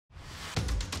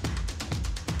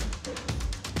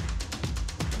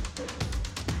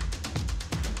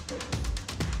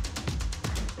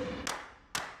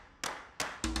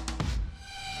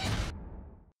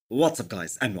What's up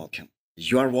guys and welcome.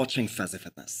 You are watching Physique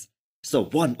Fitness. So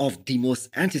one of the most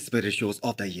anticipated shows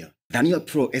of the year, the New York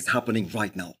Pro is happening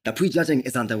right now. The prejudging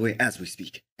is underway as we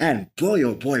speak. And boy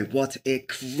oh boy, what a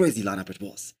crazy lineup it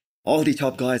was. All the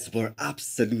top guys were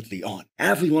absolutely on.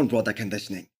 Everyone brought the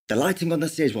conditioning. The lighting on the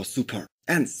stage was superb,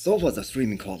 and so was the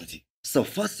streaming quality. So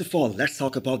first of all, let's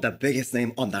talk about the biggest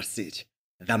name on that stage,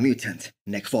 the mutant,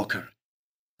 Nick Walker.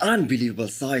 Unbelievable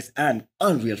size and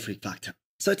unreal freak factor.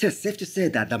 So it is safe to say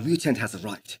that the mutant has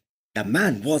arrived. The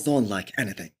man was on like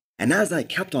anything. And as I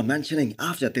kept on mentioning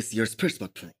after this year's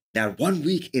Pittsburgh Pro, that 1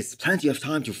 week is plenty of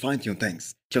time to fine-tune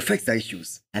things, to fix the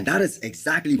issues. And that is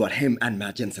exactly what him and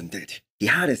Matt Jensen did. He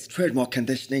had his trademark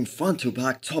conditioning front to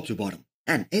back, top to bottom.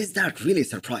 And is that really a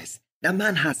surprise? The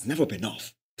man has never been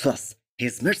off. Plus,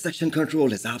 his midsection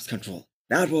control, his abs control,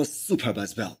 that was superb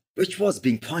as well, which was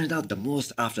being pointed out the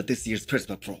most after this year's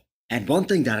Pittsburgh Pro. And one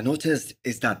thing that I noticed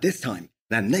is that this time,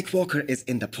 when Nick Walker is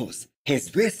in the pose,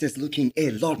 his waist is looking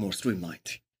a lot more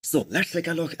streamlined. So let's take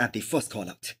a look at the first call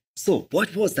out. So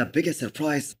what was the biggest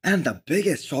surprise and the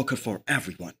biggest shocker for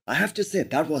everyone? I have to say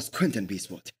that was Quinton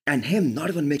Basswood, and him not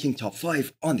even making top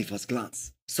 5 on the first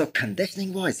glance. So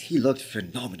conditioning wise, he looked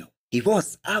phenomenal. He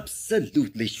was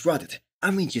absolutely shredded.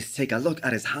 I mean, just take a look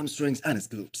at his hamstrings and his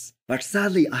glutes. But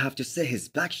sadly, I have to say his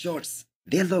back shorts,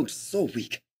 they looked so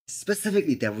weak.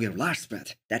 Specifically their rear lat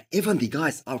spread, that even the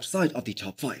guys outside of the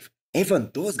top 5, even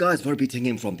those guys were beating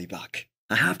him from the back.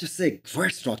 I have to say,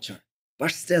 great structure,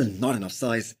 but still not enough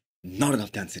size, not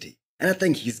enough density. And I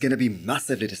think he's gonna be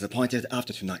massively disappointed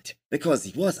after tonight, because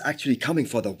he was actually coming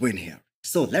for the win here.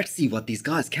 So let's see what these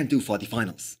guys can do for the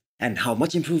finals, and how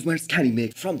much improvements can he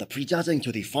make from the prejudging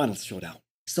to the finals showdown.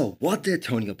 So what did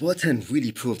Tonio Martin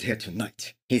really prove here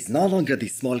tonight? He's no longer the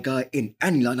small guy in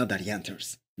any lineup that he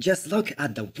enters. Just look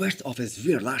at the width of his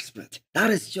rear lat spread.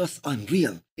 That is just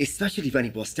unreal, especially when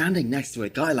he was standing next to a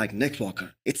guy like Nick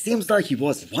Walker. It seems like he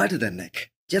was wider than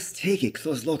Nick. Just take a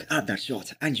close look at that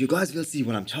shot and you guys will see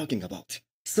what I'm talking about.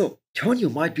 So, Tonio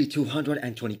might be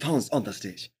 220 pounds on the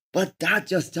stage, but that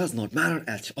just does not matter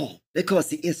at all,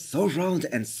 because he is so round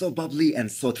and so bubbly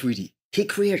and so 3D. He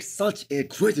creates such a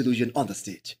great illusion on the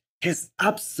stage. His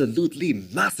absolutely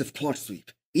massive quad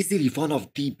sweep, easily one of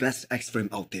the best X-frame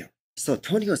out there. So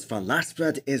Tonio's front lat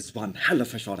spread is one hell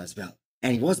of a shot as well,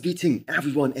 and he was beating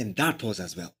everyone in that pose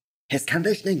as well. His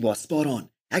conditioning was spot on.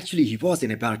 Actually, he was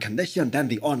in a better condition than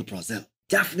the Arnold Brazil.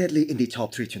 Definitely in the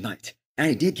top 3 tonight, and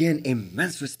he did gain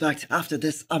immense respect after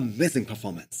this amazing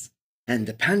performance. And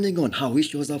depending on how he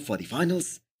shows up for the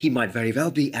finals, he might very well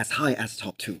be as high as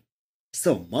top 2.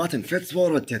 So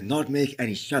Martin-Fitzwater did not make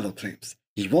any shallow claims.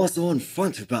 He was on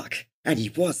front to back, and he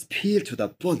was peeled to the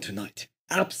bone tonight.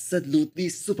 Absolutely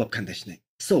superb conditioning.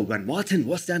 So when Martin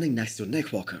was standing next to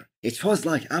Nick Walker, it was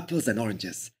like apples and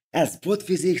oranges, as both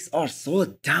physiques are so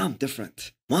damn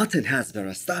different. Martin has better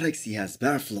aesthetics, he has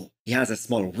better flow, he has a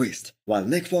smaller waist, while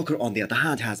Nick Walker on the other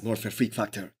hand has more of a freak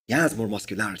factor, he has more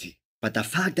muscularity. But the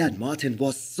fact that Martin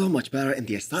was so much better in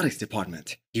the aesthetics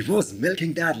department, he was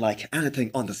milking that like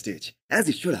anything on the stage, as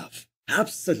he should have.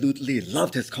 Absolutely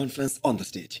loved his confidence on the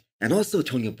stage, and also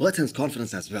Tonio Martin's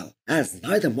confidence as well, as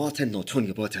neither Martin nor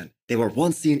Tonio Martin, they were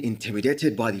once seen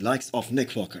intimidated by the likes of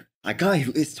Nick Walker, a guy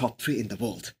who is top 3 in the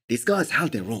world. These guys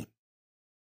held their own.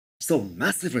 So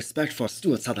massive respect for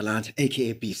Stuart Sutherland,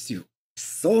 aka Beef Stew.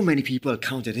 So many people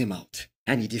counted him out,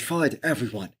 and he defied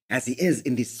everyone, as he is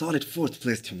in the solid 4th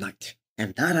place tonight.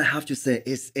 And that I have to say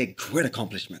is a great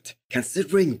accomplishment,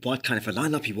 considering what kind of a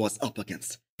lineup he was up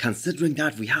against. Considering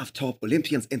that we have top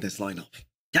Olympians in this lineup.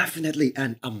 Definitely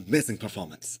an amazing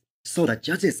performance. So the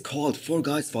judges called 4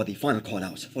 guys for the final call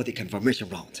out for the confirmation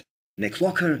round. Nick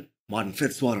Walker, Martin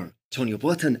Fitzwater, Tonio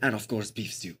Martin, and of course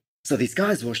Beef Stew. So these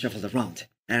guys were shuffled around,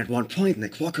 and at one point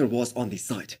Nick Walker was on the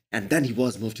side, and then he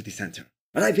was moved to the center.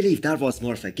 But I believe that was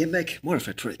more of a gimmick, more of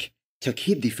a trick, to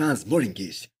keep the fans more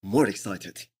engaged, more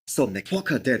excited. So Nick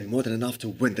Walker did more than enough to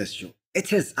win this show.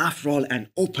 It is, after all, an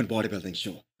open bodybuilding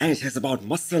show, and it is about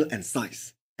muscle and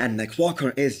size. And Nick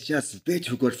Walker is just way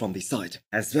too good from the side,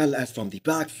 as well as from the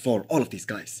back for all of these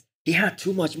guys. He had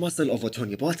too much muscle over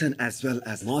Tonio Martin as well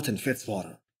as Martin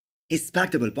Fitzwater. His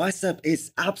stacked double bicep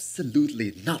is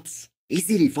absolutely nuts.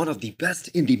 Easily one of the best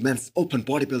in the men's open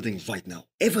bodybuilding right now.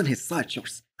 Even his side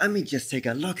shots, I mean just take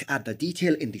a look at the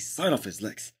detail in the side of his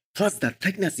legs, plus the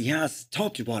thickness he has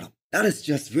top to bottom. That is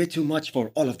just way too much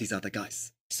for all of these other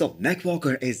guys. So Nick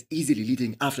Walker is easily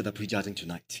leading after the prejudging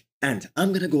tonight. And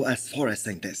I'm gonna go as far as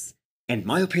saying this. In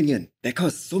my opinion,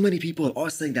 because so many people are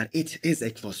saying that it is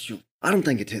a close show, I don't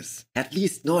think it is. At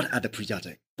least not at the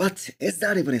prejudging. But is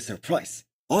that even a surprise?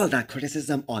 All that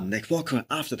criticism on Nick Walker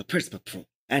after the Pittsburgh Pro.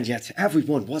 And yet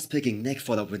everyone was picking Nick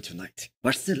for the win tonight.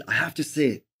 But still, I have to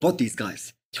say, both these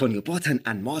guys, Tonio Martin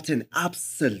and Martin,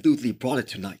 absolutely brought it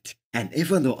tonight. And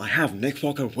even though I have Nick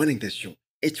Walker winning this show,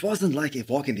 it wasn't like a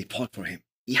walk in the park for him.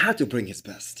 He had to bring his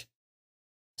best.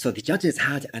 So the judges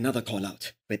had another call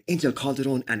out with Angel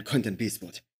Calderon and Quinton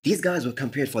Basswood. These guys were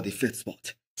compared for the 5th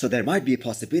spot, so there might be a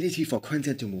possibility for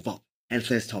Quinton to move up and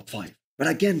place top 5. But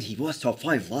again, he was top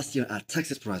 5 last year at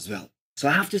Texas Pro as well, so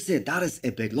I have to say that is a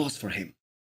big loss for him.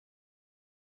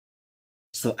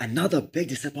 So another big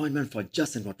disappointment for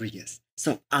Justin Rodriguez.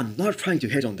 So I'm not trying to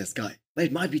hate on this guy, but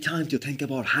it might be time to think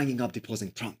about hanging up the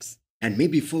posing trunks and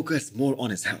maybe focus more on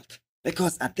his health.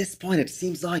 Because at this point it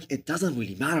seems like it doesn't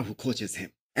really matter who coaches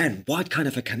him and what kind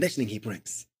of a conditioning he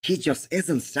brings. He just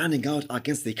isn't standing out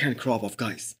against the current crop of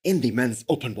guys in the men's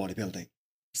open bodybuilding.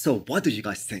 So what do you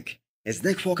guys think? Is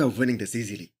Nick Walker winning this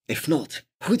easily? If not,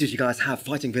 who do you guys have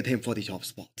fighting with him for the top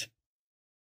spot?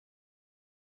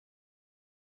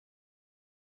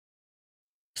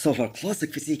 So for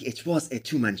Classic Physique, it was a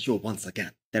two-man show once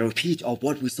again. The repeat of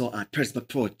what we saw at Pittsburgh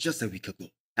Pro just a week ago.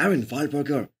 Erin,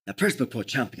 the Pittsburgh Pro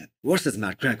champion, versus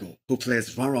Matt Grego, who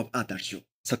plays runner-up at that show.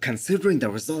 So considering the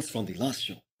results from the last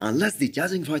show, unless the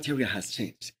judging criteria has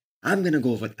changed, I'm gonna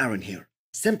go with Erin here.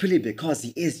 Simply because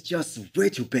he is just way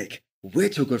too big, way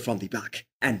too good from the back.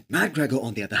 And Matt Grego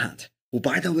on the other hand, who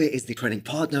by the way is the training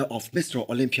partner of Mr.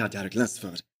 Olympia Derek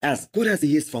Lunsford, as good as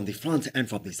he is from the front and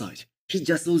from the side, he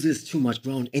just loses too much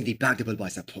ground in the back double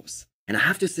bicep pose. And I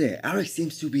have to say, Eric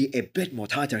seems to be a bit more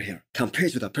tighter here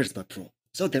compared to the Pittsburgh Pro.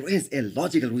 So there is a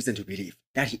logical reason to believe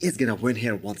that he is gonna win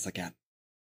here once again.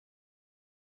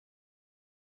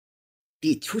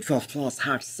 The 212 class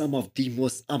had some of the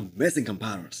most amazing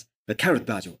competitors, with Kerrith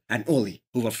Bajo and Oli,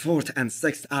 who were 4th and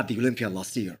 6th at the Olympia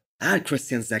last year. I had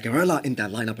Christian Zagarella in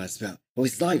that lineup as well, who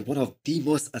is like one of the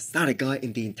most aesthetic guy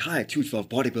in the entire 212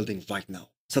 bodybuilding right now.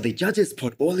 So the judges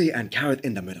put Oli and Kerrith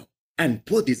in the middle, and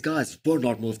both these guys were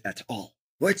not moved at all,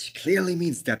 which clearly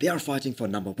means that they are fighting for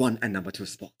number 1 and number 2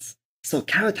 spots. So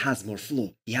Kerrith has more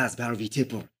flow, he has better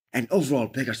V-taper, and overall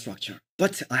bigger structure.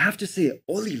 But I have to say,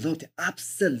 Oli looked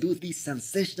absolutely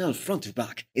sensational front to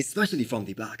back, especially from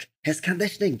the back. His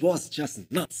conditioning was just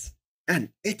nuts. And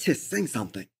it is saying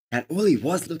something, and Oli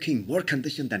was looking more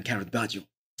conditioned than Kerrith Bajo.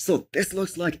 So this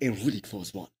looks like a really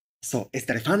close one. So is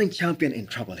the defending champion in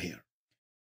trouble here?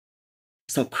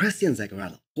 So Christian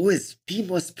Zagarella, who is the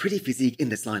most pretty physique in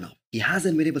this lineup, he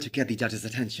hasn't been able to get the judges'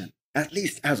 attention, at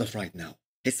least as of right now.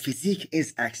 His physique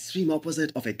is extreme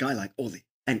opposite of a guy like Oli.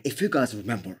 And if you guys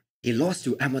remember, he lost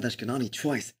to Ahmed Ashkenani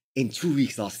twice in 2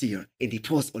 weeks last year in the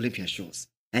post-Olympia shows.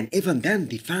 And even then,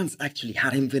 the fans actually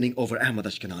had him winning over Ahmed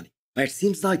Ashkenani. But it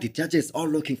seems like the judges are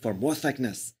looking for more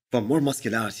thickness, for more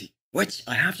muscularity, which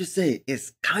I have to say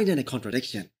is kinda a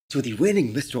contradiction to the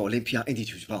winning Mr. Olympia in the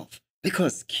 212.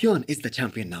 Because Keon is the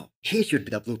champion now, he should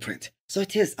be the blueprint. So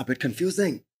it is a bit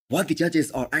confusing what the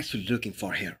judges are actually looking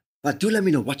for here. But do let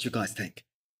me know what you guys think.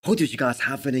 Who do you guys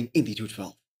have winning in the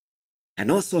 212? And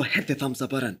also hit the thumbs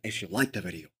up button if you liked the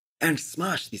video. And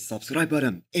smash the subscribe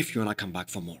button if you wanna come back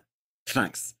for more.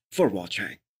 Thanks for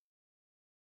watching.